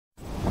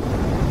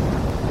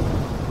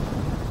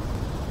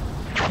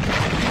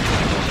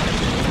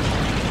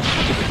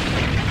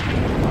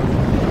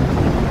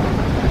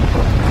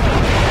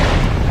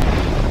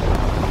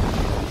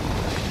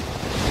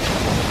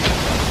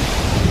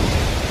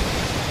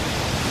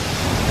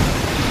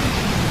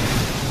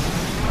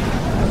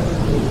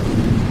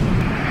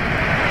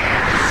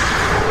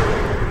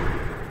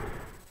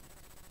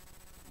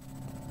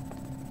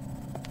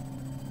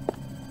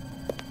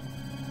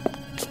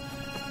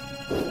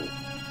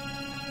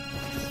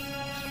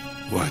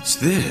What's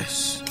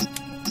this?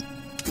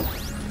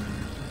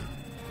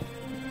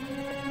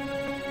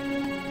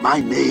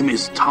 My name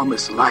is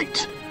Thomas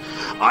Light.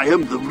 I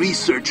am the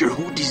researcher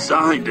who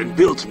designed and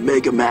built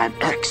Mega Man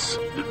X.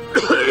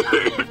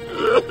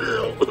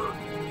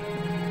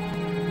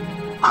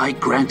 I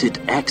granted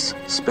X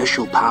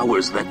special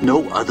powers that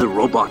no other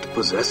robot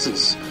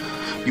possesses.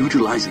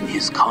 Utilizing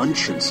his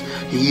conscience,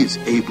 he is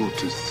able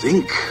to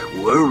think,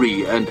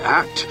 worry, and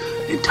act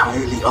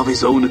entirely of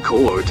his own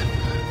accord.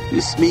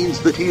 This means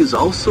that he is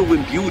also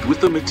imbued with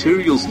the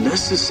materials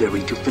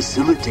necessary to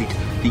facilitate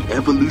the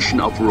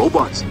evolution of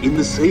robots in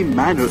the same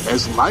manner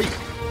as life.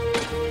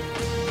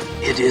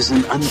 It is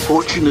an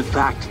unfortunate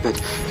fact that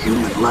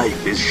human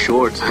life is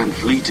short and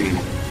fleeting.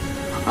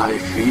 I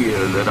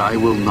fear that I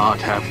will not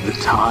have the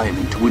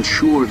time to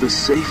ensure the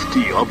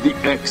safety of the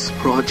X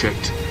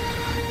project.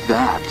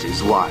 That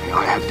is why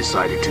I have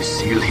decided to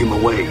seal him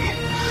away.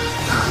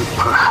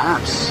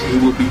 Perhaps he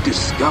will be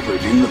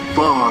discovered in the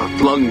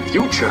far-flung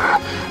future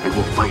and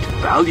will fight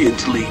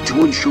valiantly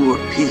to ensure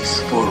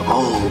peace for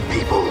all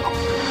people.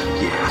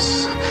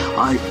 Yes,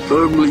 I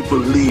firmly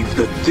believe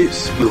that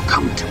this will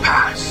come to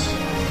pass.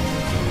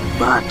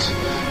 But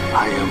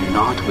I am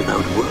not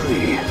without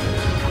worry.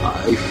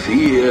 I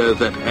fear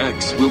that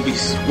X will be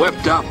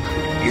swept up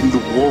in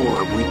the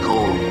war we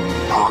call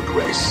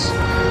progress.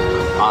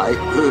 I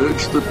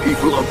urge the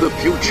people of the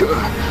future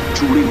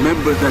to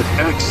remember that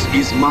X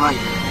is my,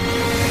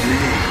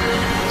 nay,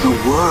 the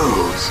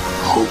world's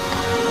hope.